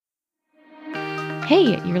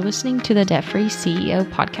Hey, you're listening to the Debt Free CEO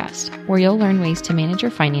podcast, where you'll learn ways to manage your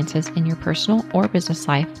finances in your personal or business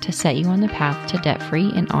life to set you on the path to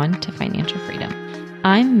debt-free and on to financial freedom.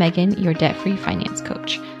 I'm Megan, your debt-free finance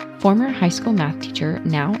coach, former high school math teacher,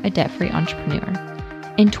 now a debt-free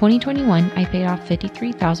entrepreneur. In 2021, I paid off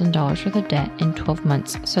 $53,000 worth of debt in 12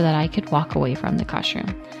 months so that I could walk away from the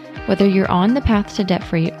classroom. Whether you're on the path to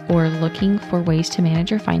debt-free or looking for ways to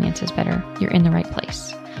manage your finances better, you're in the right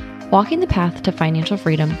place. Walking the path to financial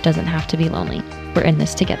freedom doesn't have to be lonely. We're in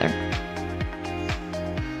this together.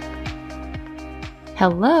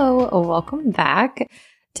 Hello, welcome back.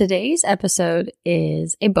 Today's episode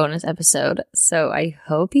is a bonus episode, so I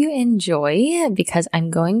hope you enjoy because I'm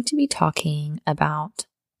going to be talking about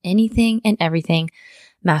anything and everything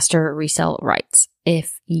master resell rights.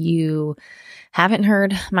 If you haven't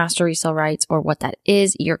heard master resell rights or what that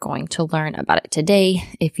is, you're going to learn about it today.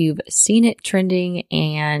 If you've seen it trending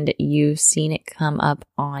and you've seen it come up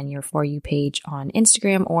on your For You page on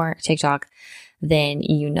Instagram or TikTok, then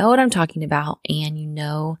you know what I'm talking about, and you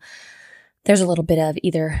know there's a little bit of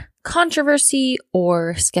either controversy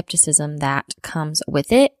or skepticism that comes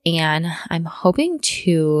with it. And I'm hoping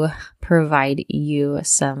to provide you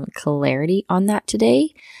some clarity on that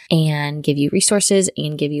today and give you resources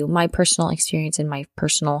and give you my personal experience and my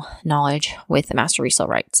personal knowledge with master resell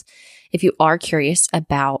rights. If you are curious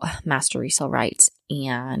about master resell rights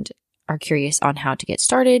and are curious on how to get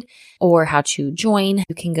started or how to join,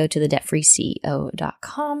 you can go to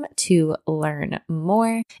thedebtfreeceo.com to learn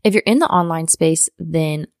more. If you're in the online space,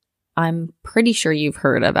 then I'm pretty sure you've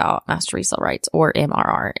heard about master resell rights, or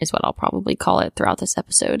MRR is what I'll probably call it throughout this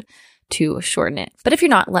episode to shorten it. But if you're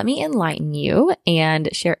not, let me enlighten you and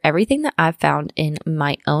share everything that I've found in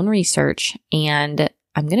my own research. And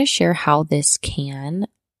I'm going to share how this can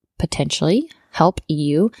potentially help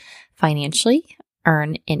you financially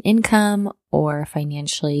earn an income or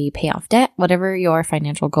financially pay off debt, whatever your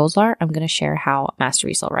financial goals are. I'm going to share how master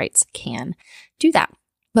resell rights can do that.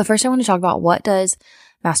 But first I want to talk about, what does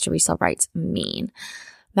master resell rights mean?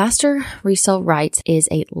 Master resell rights is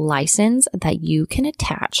a license that you can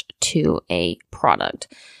attach to a product.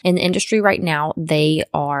 In the industry right now, the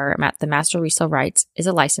master resell rights is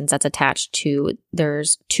a license that's attached to,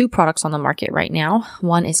 there's two products on the market right now.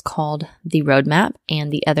 One is called the Roadmap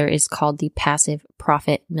and the other is called the Passive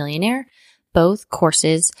Profit Millionaire. Both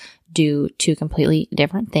courses do two completely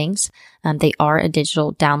different things. They are a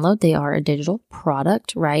digital download. They are a digital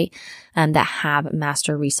product, right? That have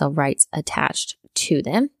master resell rights attached to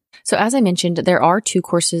them. So as I mentioned, there are two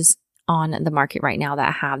courses on the market right now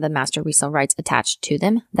that have the master resell rights attached to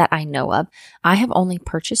them that I know of. I have only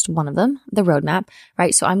purchased one of them, the Roadmap,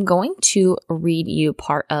 right? So I'm going to read you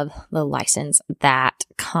part of the license that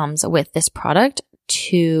comes with this product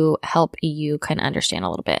to help you kind of understand a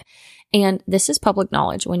little bit. And this is public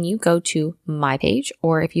knowledge. When you go to my page,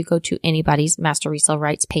 or if you go to anybody's master resell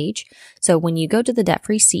rights page, so when you go to the Debt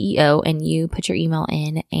Free CEO and you put your email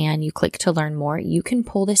in and you click to learn more, you can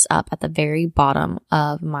pull this up at the very bottom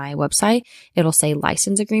of my website. It'll say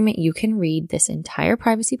license agreement. You can read this entire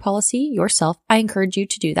privacy policy yourself. I encourage you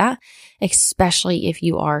to do that, especially if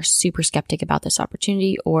you are super skeptic about this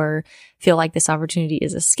opportunity or feel like this opportunity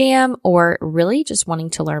is a scam, or really just wanting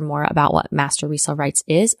to learn more about what master resell rights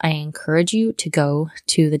is. I encourage you to go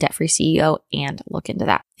to the Debt Free CEO and look into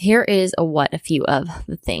that. Here is what a few of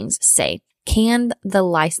the things say.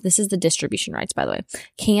 This is the distribution rights, by the way.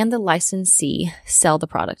 Can the licensee sell the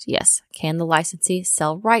product? Yes. Can the licensee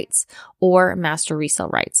sell rights or master resell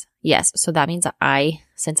rights? Yes. So that means that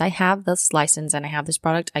since I have this license and I have this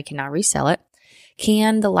product, I cannot resell it.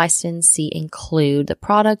 Can the licensee include the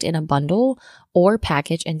product in a bundle or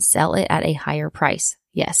package and sell it at a higher price?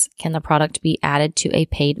 Yes. Can the product be added to a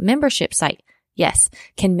paid membership site? Yes.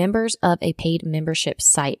 Can members of a paid membership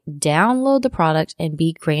site download the product and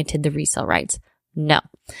be granted the resell rights? No.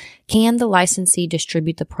 Can the licensee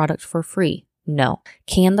distribute the product for free? No.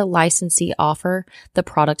 Can the licensee offer the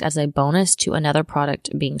product as a bonus to another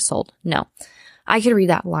product being sold? No. I could read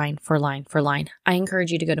that line for line for line. I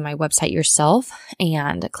encourage you to go to my website yourself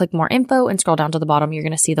and click more info and scroll down to the bottom. You're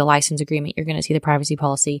going to see the license agreement. You're going to see the privacy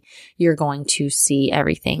policy. You're going to see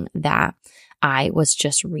everything that I was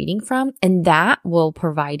just reading from, and that will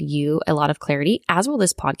provide you a lot of clarity, as will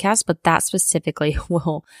this podcast, but that specifically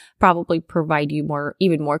will probably provide you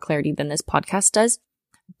even more clarity than this podcast does.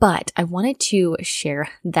 But I wanted to share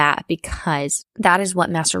that because that is what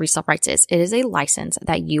master resell rights is. It is a license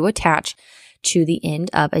that you attach to the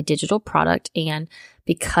end of a digital product. And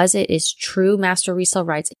because it is true master resell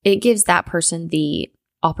rights, it gives that person the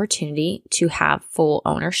opportunity to have full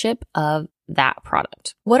ownership of that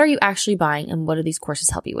product. What are you actually buying and what do these courses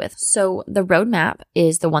help you with? So the roadmap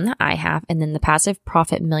is the one that I have. And then the Passive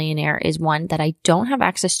Profit Millionaire is one that I don't have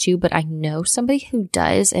access to, but I know somebody who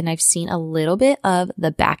does. And I've seen a little bit of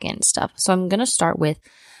the back end stuff. So I'm going to start with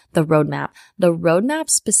the roadmap. The roadmap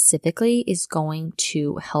specifically is going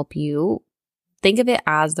to help you think of it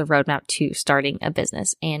as the roadmap to starting a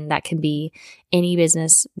business. And that can be any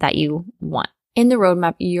business that you want. In the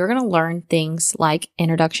roadmap, you're going to learn things like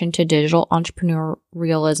introduction to digital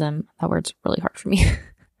entrepreneurialism. That word's really hard for me.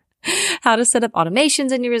 How to set up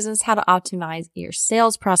automations in your business, how to optimize your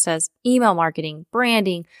sales process, email marketing,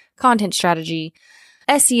 branding, content strategy,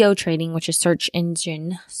 SEO training, which is search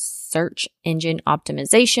engine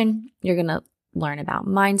optimization. You're going to learn about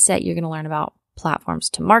mindset. You're going to learn about platforms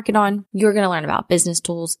to market on. You're going to learn about business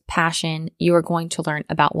tools, passion. You are going to learn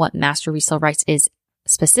about what Master Resell Rights is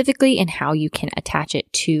specifically and how you can attach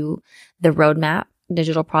it to the roadmap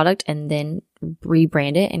digital product and then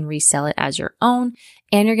rebrand it and resell it as your own.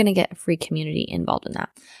 And you're going to get a free community involved in that.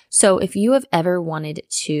 So if you have ever wanted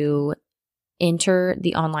to enter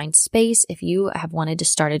the online space, if you have wanted to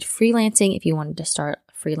start freelancing, if you wanted to start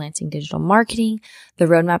freelancing digital marketing, the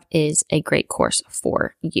roadmap is a great course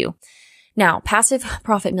for you. Now, Passive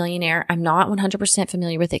Profit Millionaire, I'm not 100%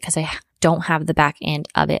 familiar with it because I don't have the back end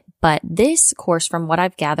of it. But this course, from what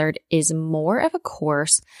I've gathered, is more of a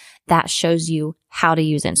course that shows you how to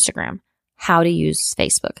use Instagram, how to use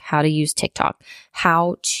Facebook, how to use TikTok,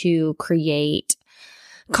 how to create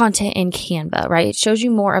content in Canva, right? It shows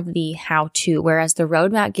you more of the how to, whereas the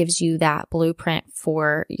roadmap gives you that blueprint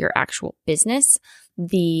for your actual business.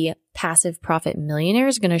 The Passive Profit Millionaire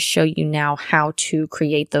is going to show you now how to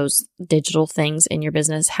create those digital things in your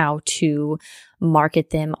business, how to market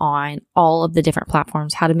them on all of the different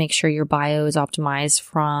platforms, how to make sure your bio is optimized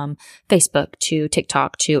from Facebook to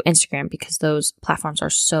TikTok to Instagram, because those platforms are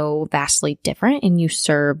so vastly different and you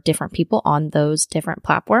serve different people on those different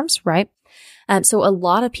platforms, right? So a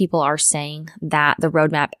lot of people are saying that the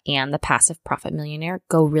roadmap and the Passive Profit Millionaire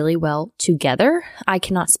go really well together. I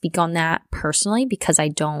cannot speak on that personally because I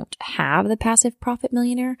don't have the Passive Profit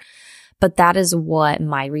Millionaire, but that is what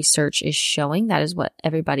my research is showing. That is what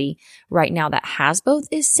everybody right now that has both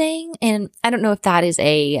is saying. And I don't know if that is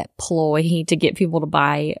a ploy to get people to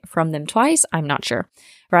buy from them twice. I'm not sure.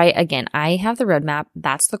 Right? Again, I have the roadmap.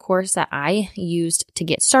 That's the course that I used to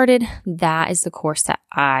get started. That is the course that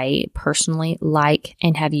I personally like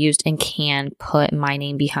and have used and can put my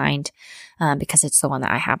name behind because it's the one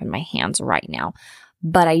that I have in my hands right now.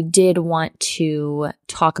 But I did want to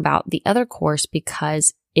talk about the other course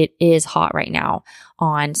because it is hot right now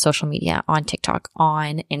on social media, on TikTok,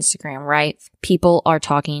 on Instagram, right? People are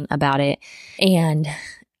talking about it and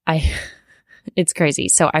it's crazy.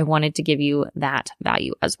 So I wanted to give you that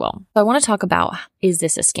value as well. So I want to talk about, is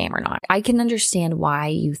this a scam or not? I can understand why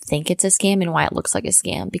you think it's a scam and why it looks like a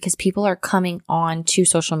scam, because people are coming on to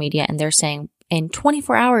social media and they're saying, in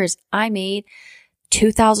 24 hours, I made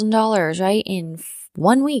 $2,000, right? In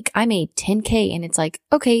 1 week, I made 10K. And it's like,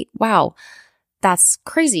 okay, wow, that's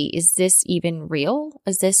crazy. Is this even real?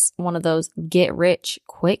 Is this one of those get rich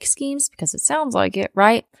quick schemes? Because it sounds like it,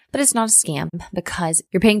 right? But it's not a scam because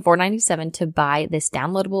you're paying $4.97 to buy this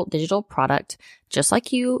downloadable digital product, just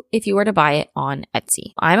like you if you were to buy it on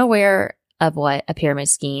Etsy. I'm aware of what a pyramid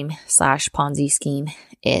scheme / Ponzi scheme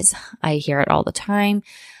is. I hear it all the time.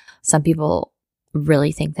 Some people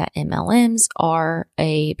really think that MLMs are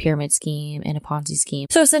a pyramid scheme and a Ponzi scheme.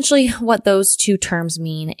 So essentially what those two terms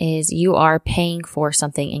mean is you are paying for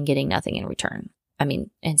something and getting nothing in return. I mean,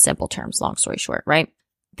 in simple terms, long story short, right?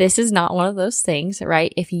 This is not one of those things,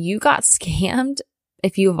 right? If you got scammed,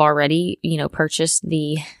 if you have already, purchased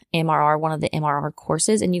the MRR, one of the MRR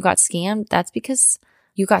courses, and you got scammed, that's because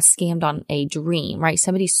you got scammed on a dream, right?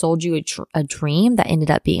 Somebody sold you a dream that ended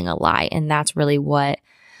up being a lie. And that's really what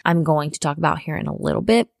I'm going to talk about here in a little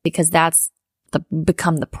bit, because that's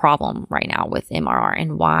become the problem right now with MRR,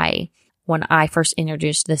 and why when I first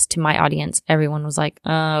introduced this to my audience, everyone was like,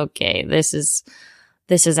 okay, this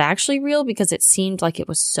is actually real, because it seemed like it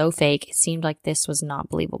was so fake. It seemed like this was not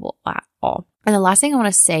believable at all. And the last thing I want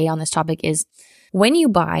to say on this topic is when you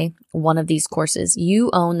buy one of these courses, you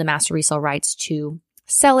own the master resale rights to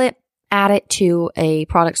sell it, add it to a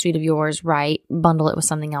product suite of yours, right? Bundle it with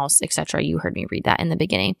something else, etc. You heard me read that in the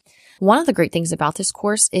beginning. One of the great things about this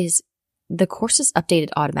course is the course is updated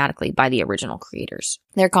automatically by the original creators.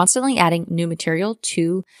 They're constantly adding new material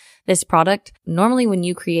to this product. Normally, when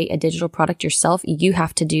you create a digital product yourself, you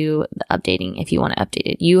have to do the updating if you want to update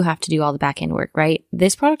it. You have to do all the back end work, right?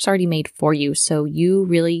 This product's already made for you, so you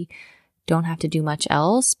really don't have to do much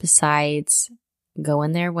else besides Go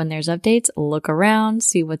in there when there's updates, look around,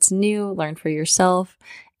 see what's new, learn for yourself,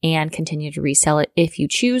 and continue to resell it if you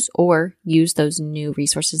choose, or use those new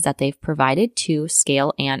resources that they've provided to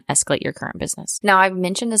scale and escalate your current business. Now, I've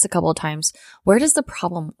mentioned this a couple of times. Where does the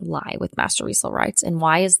problem lie with master resale rights, and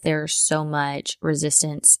why is there so much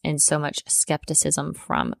resistance and so much skepticism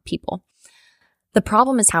from people? The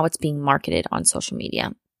problem is how it's being marketed on social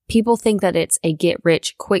media. People think that it's a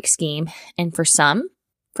get-rich-quick scheme, and for some,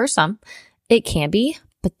 it can be,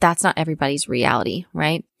 but that's not everybody's reality,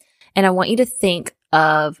 right? And I want you to think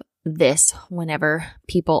of this whenever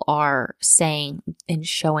people are saying and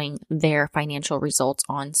showing their financial results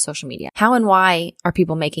on social media. How and why are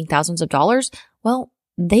people making thousands of dollars? Well,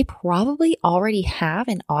 they probably already have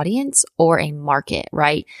an audience or a market,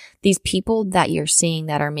 right? These people that you're seeing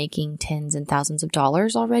that are making tens and thousands of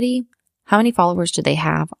dollars already, how many followers do they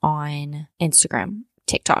have on Instagram,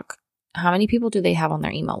 TikTok? How many people do they have on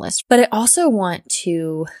their email list? But I also want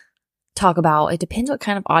to talk about, it depends what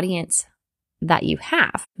kind of audience that you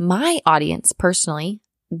have. My audience, personally,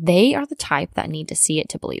 they are the type that need to see it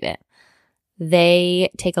to believe it.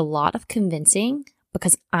 They take a lot of convincing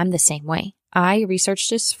because I'm the same way. I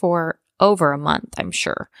researched this for over a month, I'm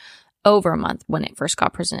sure. Over a month when it first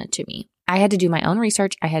got presented to me. I had to do my own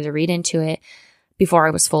research. I had to read into it before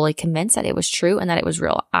I was fully convinced that it was true and that it was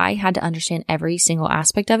real. I had to understand every single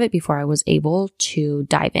aspect of it before I was able to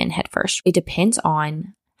dive in headfirst. It depends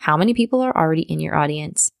on how many people are already in your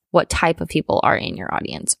audience. What type of people are in your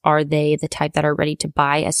audience? Are they the type that are ready to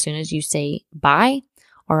buy as soon as you say buy?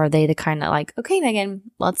 Or are they the kind that like, okay, Megan,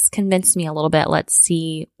 let's convince me a little bit. Let's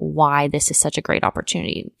see why this is such a great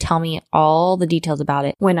opportunity. Tell me all the details about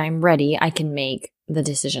it. When I'm ready, I can make the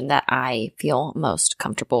decision that I feel most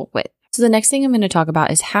comfortable with. So the next thing I'm going to talk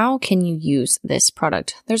about is how can you use this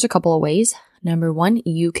product? There's a couple of ways. Number one,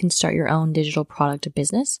 you can start your own digital product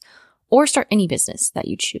business, or start any business that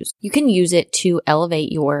you choose. You can use it to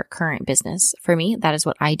elevate your current business. For me, that is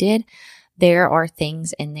what I did. There are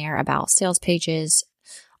things in there about sales pages,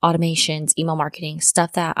 automations, email marketing,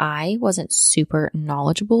 stuff that I wasn't super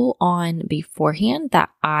knowledgeable on beforehand that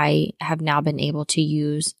I have now been able to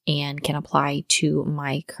use and can apply to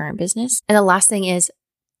my current business. And the last thing is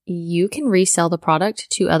you can resell the product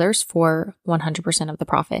to others for 100% of the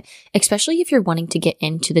profit, especially if you're wanting to get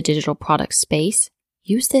into the digital product space.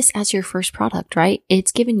 Use this as your first product, right?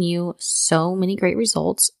 It's given you so many great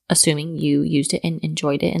results, assuming you used it and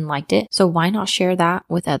enjoyed it and liked it. So why not share that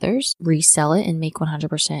with others, resell it, and make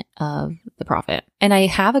 100% of the profit? And I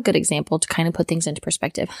have a good example to kind of put things into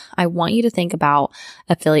perspective. I want you to think about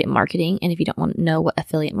affiliate marketing. And if you don't want to know what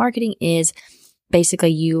affiliate marketing is, basically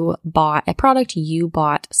you bought a product, you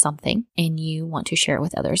bought something, and you want to share it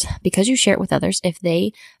with others. Because you share it with others, if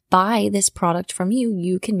they buy this product from you,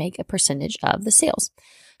 you can make a percentage of the sales.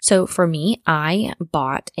 So for me, I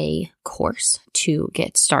bought a course to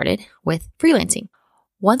get started with freelancing.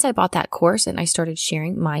 Once I bought that course and I started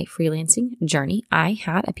sharing my freelancing journey, I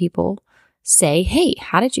had people say, hey,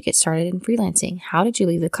 how did you get started in freelancing? How did you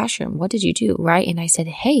leave the classroom? What did you do? Right? And I said,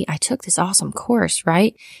 hey, I took this awesome course,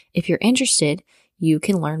 right? If you're interested, you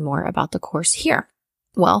can learn more about the course here.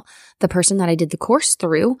 Well, the person that I did the course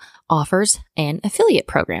through offers an affiliate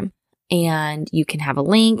program, and you can have a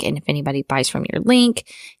link. And if anybody buys from your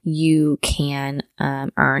link, you can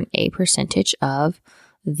earn a percentage of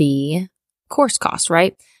the course cost,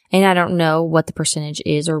 right? And I don't know what the percentage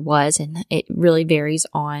is or was, and it really varies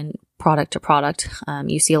on product to product.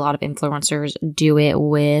 You see a lot of influencers do it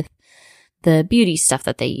with the beauty stuff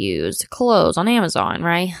that they use, clothes on Amazon,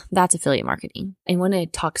 right? That's affiliate marketing. I want to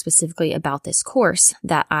talk specifically about this course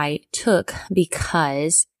that I took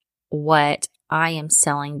because what I am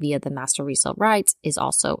selling via the Master Resell Rights is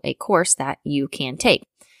also a course that you can take,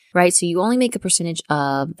 right? So you only make a percentage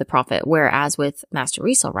of the profit, whereas with Master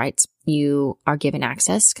Resell Rights, you are given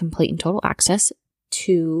access, complete and total access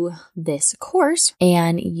to this course,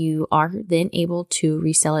 and you are then able to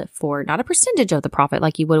resell it for not a percentage of the profit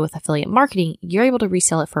like you would with affiliate marketing. You're able to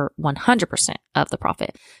resell it for 100% of the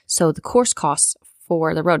profit. So the course costs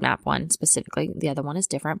for the roadmap one specifically, the other one is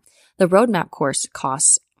different. The roadmap course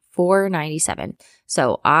costs $497.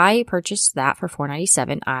 So I purchased that for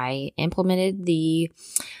 $497. I implemented the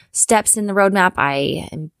steps in the roadmap. I,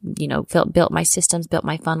 built my systems, built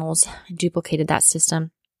my funnels, duplicated that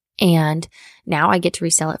system. And now I get to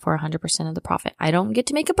resell it for 100% of the profit. I don't get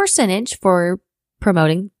to make a percentage for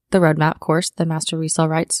promoting the roadmap course, the Master Resell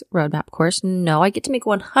Rights roadmap course. No, I get to make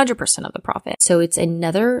 100% of the profit. So it's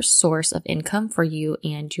another source of income for you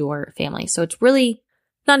and your family. So it's really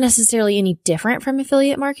not necessarily any different from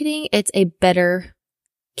affiliate marketing. It's a better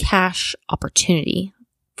cash opportunity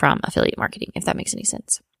from affiliate marketing, if that makes any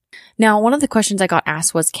sense. Now, one of the questions I got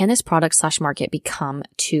asked was, can this product/market become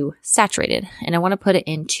too saturated? And I want to put it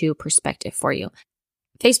into perspective for you.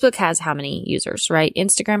 Facebook has how many users, right?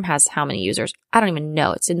 Instagram has how many users? I don't even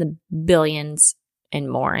know. It's in the billions and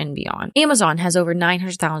more and beyond. Amazon has over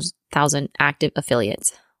 900,000 active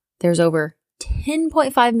affiliates. There's over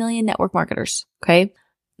 10.5 million network marketers, okay?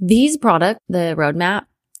 These products, the Roadmap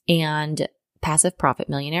and Passive Profit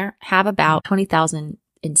Millionaire, have about 20,000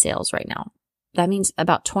 in sales right now. That means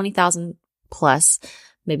about 20,000 plus,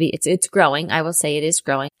 maybe it's growing. I will say it is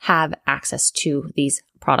growing, have access to these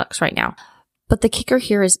products right now. But the kicker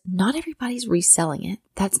here is not everybody's reselling it.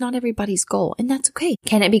 That's not everybody's goal, and that's okay.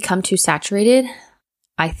 Can it become too saturated?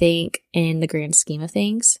 I think in the grand scheme of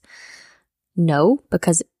things, no,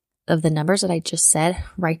 because of the numbers that I just said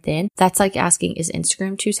right then. That's like asking, is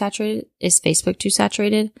Instagram too saturated? Is Facebook too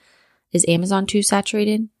saturated? Is Amazon too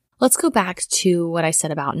saturated? Let's go back to what I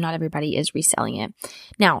said about not everybody is reselling it.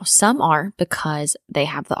 Now, some are because they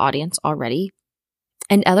have the audience already,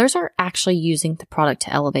 and others are actually using the product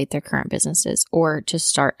to elevate their current businesses or to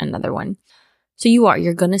start another one. So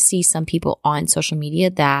you're going to see some people on social media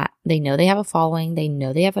that they know they have a following, they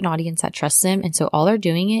know they have an audience that trusts them, and so all they're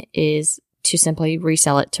doing it is to simply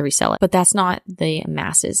resell it to resell it. But that's not the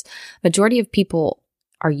masses. Majority of people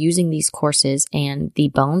are using these courses and the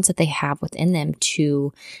bones that they have within them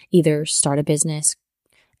to either start a business,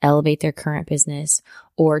 elevate their current business,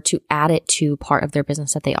 or to add it to part of their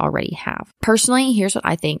business that they already have. Personally, here's what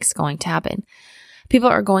I think is going to happen. People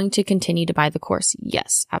are going to continue to buy the course.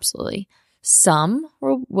 Yes, absolutely. Some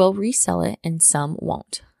will resell it and some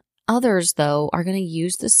won't. Others, though, are going to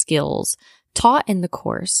use the skills taught in the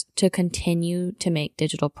course to continue to make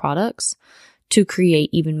digital products to create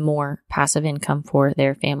even more passive income for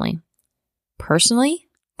their family. Personally,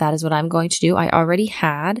 that is what I'm going to do. I already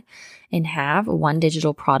had and have one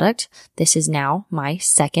digital product. This is now my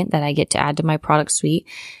second that I get to add to my product suite.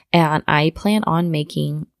 And I plan on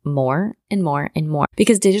making more and more and more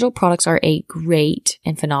because digital products are a great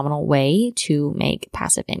and phenomenal way to make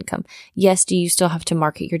passive income. Yes, do you still have to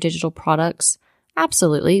market your digital products?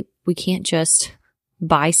 Absolutely. We can't just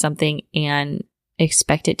buy something and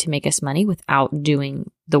expect it to make us money without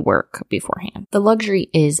doing the work beforehand. The luxury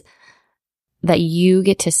is that you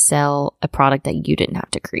get to sell a product that you didn't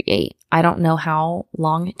have to create. I don't know how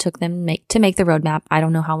long it took them to make the roadmap. I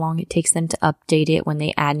don't know how long it takes them to update it when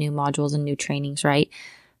they add new modules and new trainings, right?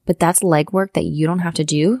 But that's legwork that you don't have to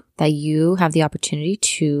do, that you have the opportunity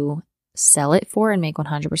to sell it for and make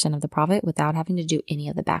 100% of the profit without having to do any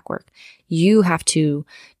of the back work. You have to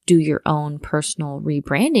do your own personal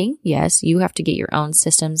rebranding. Yes. You have to get your own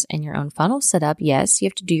systems and your own funnel set up. Yes. You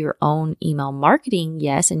have to do your own email marketing.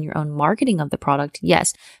 Yes. And your own marketing of the product.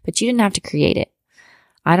 Yes. But you didn't have to create it.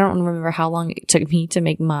 I don't remember how long it took me to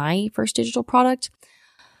make my first digital product,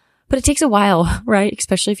 but it takes a while, right?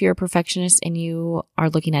 Especially if you're a perfectionist and you are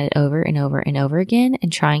looking at it over and over and over again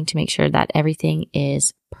and trying to make sure that everything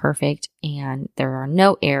is perfect and there are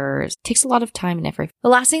no errors. It takes a lot of time and effort. The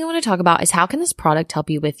last thing I want to talk about is how can this product help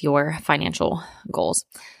you with your financial goals?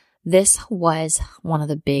 This was one of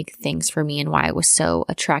the big things for me and why I was so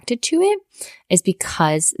attracted to it is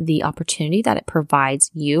because the opportunity that it provides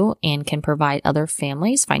you and can provide other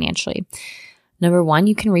families financially. Number one,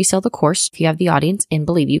 you can resell the course if you have the audience and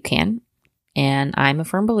believe you can. And I'm a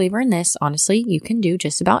firm believer in this. Honestly, you can do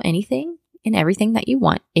just about anything and everything that you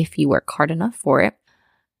want if you work hard enough for it.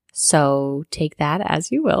 So take that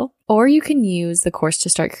as you will. Or you can use the course to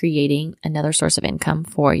start creating another source of income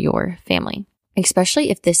for your family. Especially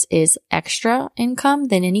if this is extra income,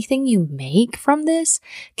 then anything you make from this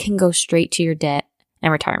can go straight to your debt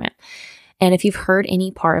and retirement. And if you've heard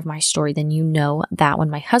any part of my story, then you know that when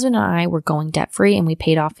my husband and I were going debt-free and we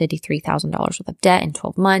paid off $53,000 worth of debt in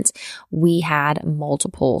 12 months, we had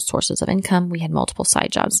multiple sources of income. We had multiple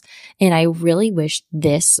side jobs. And I really wish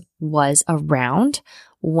this was around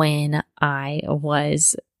when I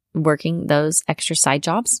was working those extra side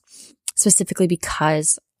jobs, specifically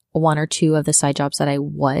because one or two of the side jobs that I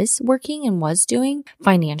was working and was doing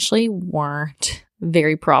financially weren't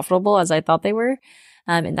very profitable as I thought they were.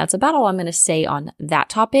 And that's about all I'm going to say on that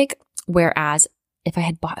topic. Whereas if I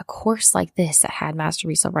had bought a course like this that had master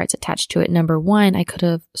resale rights attached to it, number one, I could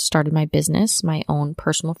have started my business, my own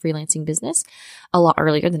personal freelancing business, a lot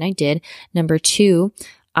earlier than I did. Number two,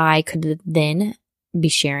 I could then be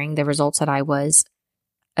sharing the results that I was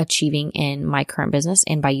achieving in my current business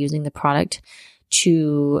and by using the product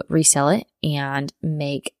to resell it and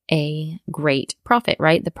make a great profit,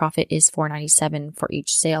 right? The profit is $497 for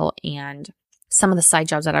each sale. And some of the side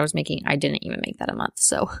jobs that I was making, I didn't even make that a month.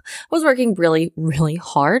 So I was working really, really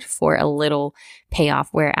hard for a little payoff.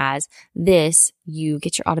 Whereas this, you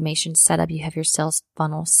get your automation set up, you have your sales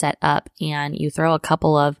funnel set up, and you throw a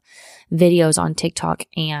couple of videos on TikTok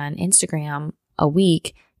and Instagram a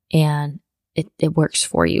week, and it works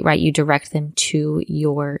for you, right? You direct them to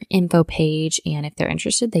your info page, and if they're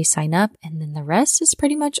interested, they sign up, and then the rest is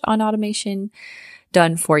pretty much on automation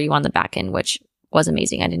done for you on the back end, which was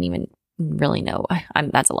amazing. I didn't even really know.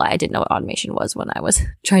 That's a lie. I didn't know what automation was when I was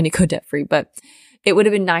trying to go debt free, but it would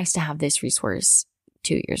have been nice to have this resource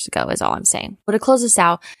 2 years ago is all I'm saying. But to close this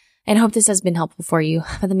out, and I hope this has been helpful for you,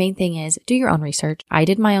 but the main thing is do your own research. I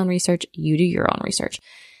did my own research. You do your own research.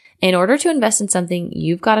 In order to invest in something,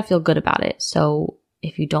 you've got to feel good about it. So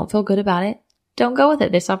if you don't feel good about it, don't go with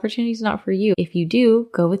it. This opportunity is not for you. If you do,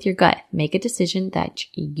 go with your gut. Make a decision that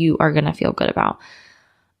you are going to feel good about.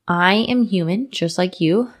 I am human, just like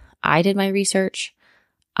you. I did my research.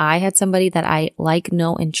 I had somebody that I like,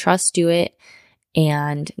 know, and trust do it.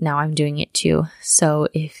 And now I'm doing it too. So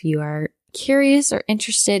if you are curious or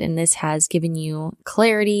interested and this has given you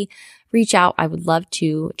clarity, reach out. I would love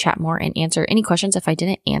to chat more and answer any questions. If I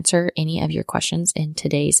didn't answer any of your questions in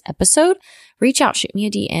today's episode, reach out, shoot me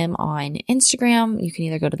a DM on Instagram. You can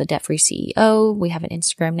either go to the Debt Free CEO. We have an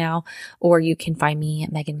Instagram now, or you can find me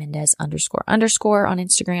at Megan Mendez __ on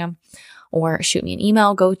Instagram, or shoot me an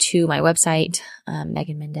email. Go to my website,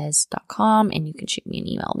 meganmendez.com, and you can shoot me an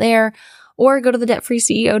email there, or go to the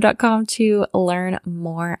debtfreeceo.com to learn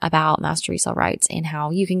more about Master Resell Rights and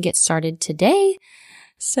how you can get started today.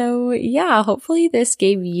 So yeah, hopefully this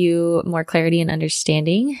gave you more clarity and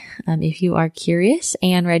understanding. If you are curious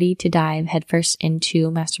and ready to dive headfirst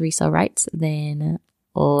into Master Resell Rights, then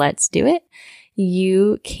let's do it.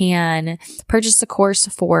 You can purchase the course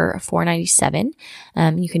for $497.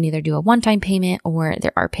 You can either do a one-time payment, or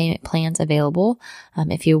there are payment plans available.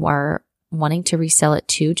 If you are wanting to resell it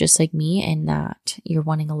too, just like me, and that you're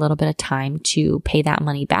wanting a little bit of time to pay that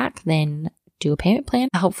money back, then do a payment plan.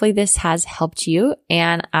 Hopefully this has helped you,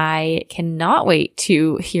 and I cannot wait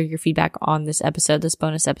to hear your feedback on this episode, this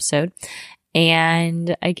bonus episode.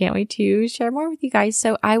 And I can't wait to share more with you guys.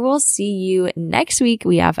 So I will see you next week.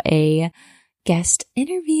 We have a guest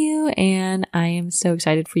interview, and I am so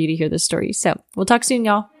excited for you to hear this story. So we'll talk soon,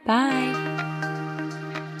 y'all. Bye.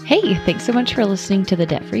 Hey, thanks so much for listening to the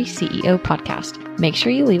Debt Free CEO podcast. Make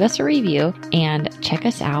sure you leave us a review and check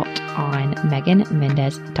us out on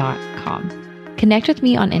meganmendez.com. Connect with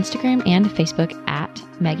me on Instagram and Facebook at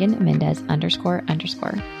meganmendez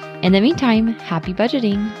 __. In the meantime, happy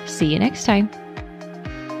budgeting. See you next time.